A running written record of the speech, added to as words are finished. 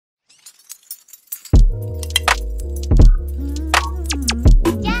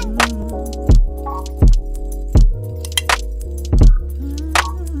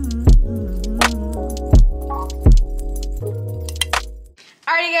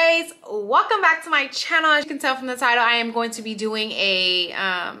guys, welcome back to my channel. As you can tell from the title, I am going to be doing a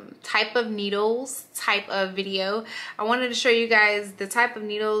type of needles type of video. I wanted to show you guys the type of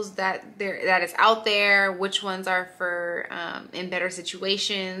needles that is out there, which ones are for in better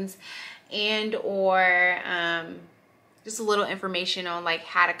situations, and or just a little information on like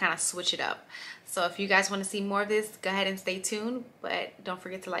how to kind of switch it up. So if you guys want to see more of this, go ahead and stay tuned, but don't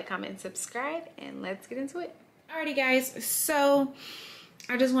forget to like, comment, and subscribe, and let's get into it. Alrighty guys, so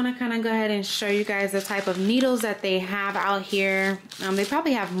I just want to kind of go ahead and show you guys the type of needles that they have out here. They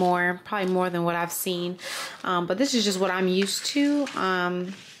probably have probably more than what I've seen, but this is just what I'm used to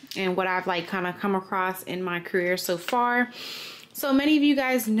and what I've like kind of come across in my career so far. So many of you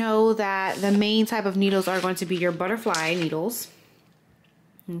guys know that the main type of needles are going to be your butterfly needles,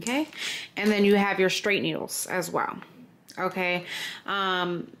 okay, and then you have your straight needles as well. Okay,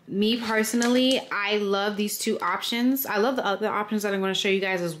 me personally, I love these two options. I love the other options that I'm going to show you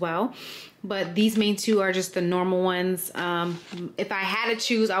guys as well, but these main two are just the normal ones. If I had to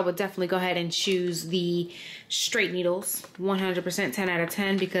choose, I would definitely go ahead and choose the straight needles, 100%, 10 out of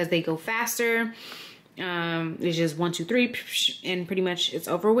 10, because they go faster. It's just 1, 2, 3, and pretty much it's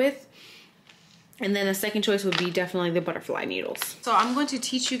over with. And then the second choice would be definitely the butterfly needles. So I'm going to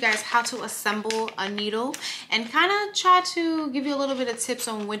teach you guys how to assemble a needle and kind of try to give you a little bit of tips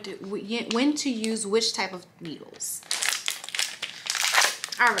on when to use which type of needles.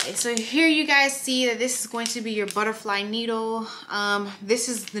 All right, so here you guys see that this is going to be your butterfly needle. This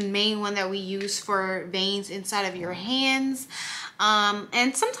is the main one that we use for veins inside of your hands.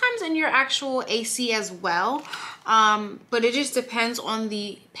 And sometimes in your actual AC as well. But it just depends on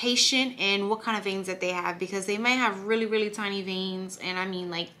the patient and what kind of veins that they have, because they may have really, really tiny veins. And I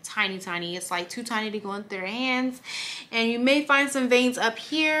mean like tiny, tiny. It's like too tiny to go into their hands. And you may find some veins up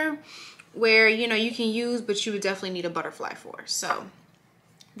here where, you know, you can use, but you would definitely need a butterfly for. So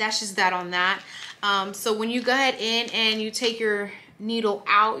that's just that on that. So when you go ahead in and you take your needle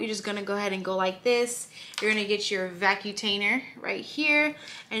out, you're just gonna go ahead and go like this. You're gonna get your vacutainer right here,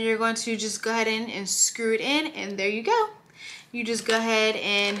 and you're going to just go ahead and screw it in, and there you go. You just go ahead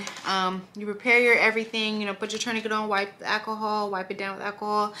and you prepare your everything, you know, put your tourniquet on, wipe the alcohol, wipe it down with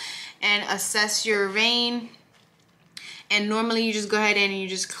alcohol, and assess your vein. And normally you just go ahead and you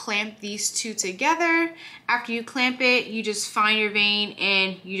just clamp these two together. After you clamp it, you just find your vein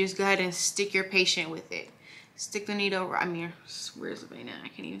and you just go ahead and stick your patient with it. Stick the needle, I mean, where's the vein at? I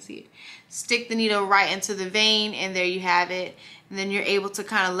can't even see it. Stick the needle right into the vein, and there you have it. And then you're able to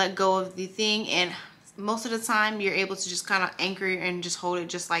kind of let go of the thing, and most of the time you're able to just kind of anchor and just hold it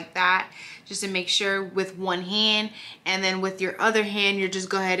just like that, just to make sure with one hand. And then with your other hand, you're just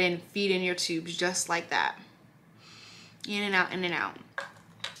go ahead and feed in your tubes just like that. In and out, in and out.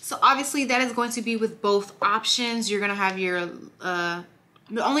 So obviously that is going to be with both options. You're gonna have your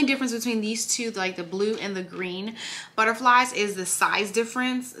the only difference between these two, like the blue and the green butterflies, is the size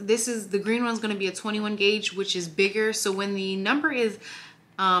difference. This is, the green one's going to be a 21 gauge, which is bigger. So when the number is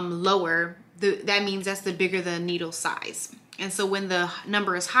lower, that means that's the bigger the needle size. And so when the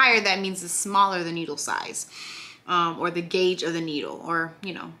number is higher, that means the smaller the needle size, or the gauge of the needle, or,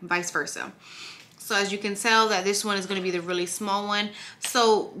 you know, vice versa. So as you can tell, that this one is going to be the really small one.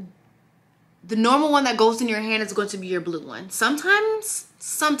 So the normal one that goes in your hand is going to be your blue one. Sometimes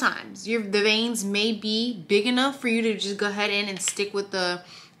the veins may be big enough for you to just go ahead in and stick with the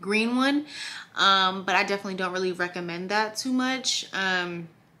green one. But I definitely don't really recommend that too much,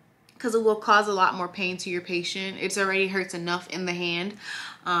 because it will cause a lot more pain to your patient. It already hurts enough in the hand.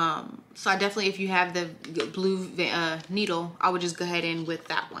 So I definitely, if you have the blue needle, I would just go ahead in with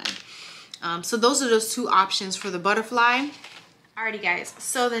that one. So those are those two options for the butterfly. Alrighty guys,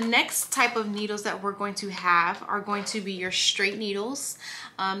 so the next type of needles that we're going to have are going to be your straight needles.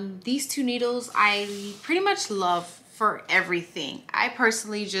 These two needles I pretty much love for everything. I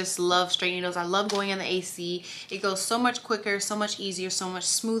personally just love straight needles. I love going in the AC. It goes so much quicker, so much easier, so much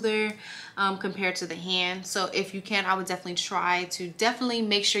smoother compared to the hand. So if you can, I would definitely try to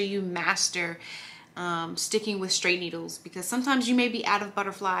make sure you master sticking with straight needles, because sometimes you may be out of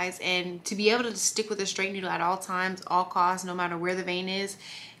butterflies, and to be able to stick with a straight needle at all times, all costs, no matter where the vein is,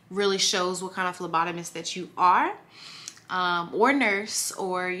 really shows what kind of phlebotomist that you are, or nurse,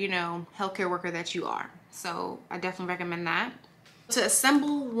 or, you know, healthcare worker that you are. So I definitely recommend that. To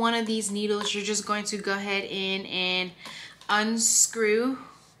assemble one of these needles, you're just going to go ahead in and unscrew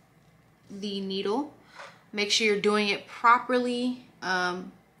the needle. Make sure you're doing it properly.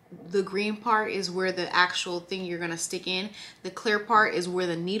 The green part is where the actual thing you're gonna stick in. The clear part is where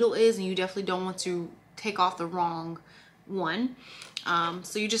the needle is, and you definitely don't want to take off the wrong one.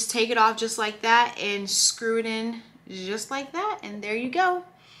 So you just take it off just like that and screw it in just like that, and there you go.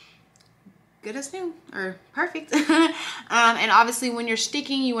 good as new, or perfect. And obviously when you're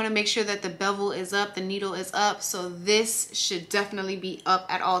sticking, you want to make sure that the bevel is up, the needle is up. So this should definitely be up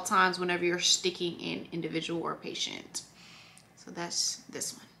at all times whenever you're sticking in individual or patient. So that's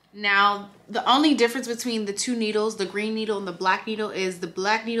this one. Now, the only difference between the two needles, the green needle and the black needle, is the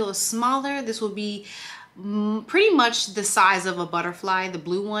black needle is smaller. This will be pretty much the size of a butterfly, the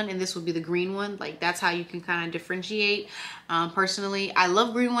blue one, and this will be the green one. Like, that's how you can kind of differentiate. Personally, I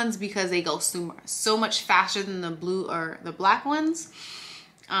love green ones because they go so much faster than the blue or the black ones.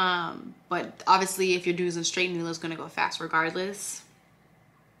 But obviously, if you're doing a straight needle, it's going to go fast regardless,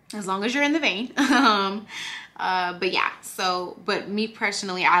 as long as you're in the vein. But yeah, but me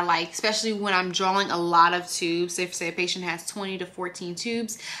personally, I like, especially when I'm drawing a lot of tubes, if say a patient has 20 to 14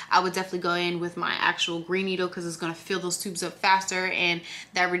 tubes, I would definitely go in with my actual green needle, because it's going to fill those tubes up faster, and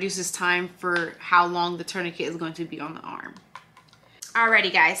that reduces time for how long the tourniquet is going to be on the arm.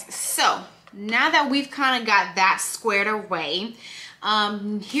 Alrighty guys, so now that we've kind of got that squared away,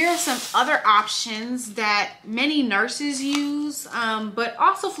 here are some other options that many nurses use, but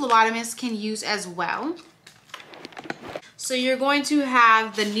also phlebotomists can use as well. So you're going to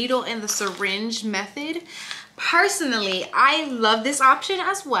have the needle and the syringe method. Personally, I love this option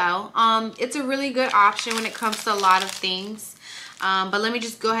as well. It's a really good option when it comes to a lot of things. But let me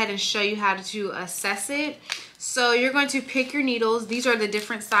just go ahead and show you how to assess it. So you're going to pick your needles. These are the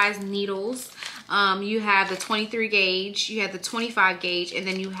different size needles. You have the 23 gauge, you have the 25 gauge, and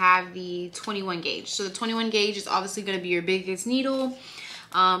then you have the 21 gauge. So the 21 gauge is obviously going to be your biggest needle.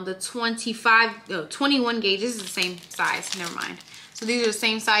 The 21 gauge is the same size, never mind. So these are the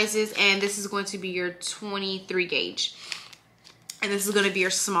same sizes, and this is going to be your 23 gauge. And this is going to be your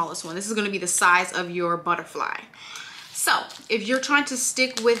smallest one. This is going to be the size of your butterfly. So if you're trying to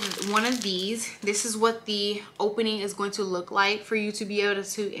stick with one of these, this is what the opening is going to look like for you to be able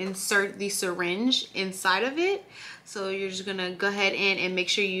to insert the syringe inside of it. So you're just going to go ahead and make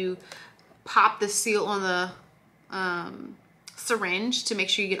sure you pop the seal on the syringe to make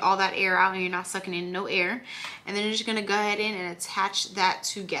sure you get all that air out and you're not sucking in no air. And then you're just going to go ahead and attach that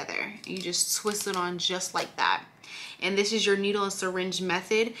together. You just twist it on just like that. And this is your needle and syringe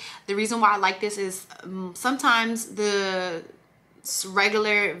method. The reason why I like this is sometimes the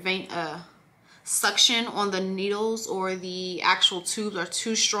regular vein suction on the needles or the actual tubes are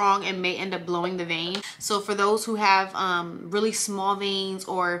too strong and may end up blowing the vein. So for those who have really small veins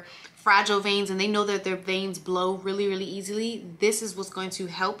or fragile veins and they know that their veins blow really easily, this is what's going to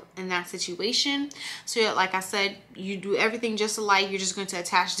help in that situation. So like I said, you do everything just alike. You're just going to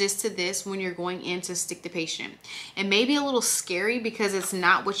attach this to this when you're going in to stick the patient. It may be a little scary because it's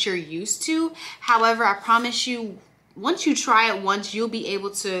not what you're used to. However, I promise you, once you try it once, you'll be able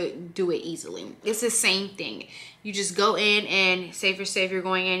to do it easily. It's the same thing. You just go in, and say you're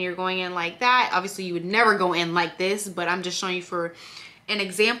going in like that. Obviously you would never go in like this, but I'm just showing you for an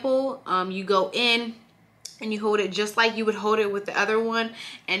example. You go in and you hold it just like you would hold it with the other one,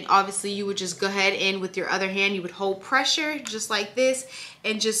 and obviously you would just go ahead and with your other hand you would hold pressure just like this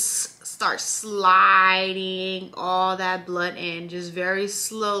and just start sliding all that blood in, just very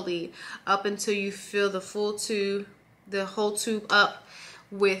slowly up until you fill the full tube, the whole tube up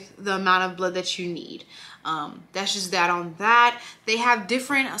with the amount of blood that you need. That's just that on that. They have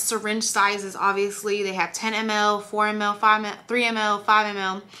different syringe sizes. Obviously they have 10 ml, 4 ml, 5 ml, 3 ml, 5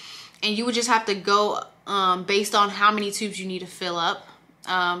 ml, and you would just have to go based on how many tubes you need to fill up.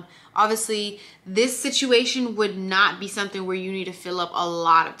 Obviously this situation would not be something where you need to fill up a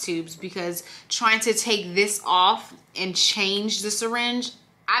lot of tubes, because trying to take this off and change the syringe,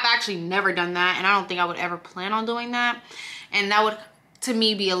 I've actually never done that, and I don't think I would ever plan on doing that, and that would to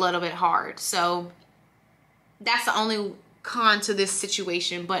me be a little bit hard. So that's the only con to this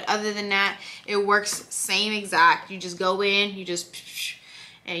situation, but other than that, it works same exact. You just go in, you just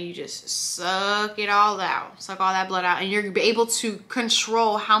suck it all out, suck all that blood out, and you're able to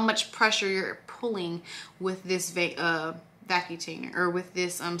control how much pressure you're pulling with this vacuum or with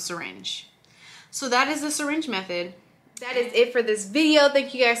this syringe. So that is the syringe method. That is it for this video.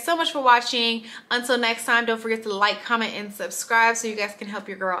 Thank you guys so much for watching. Until next time, don't forget to like, comment, and subscribe so you guys can help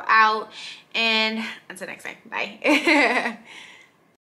your girl out. And until next time, bye.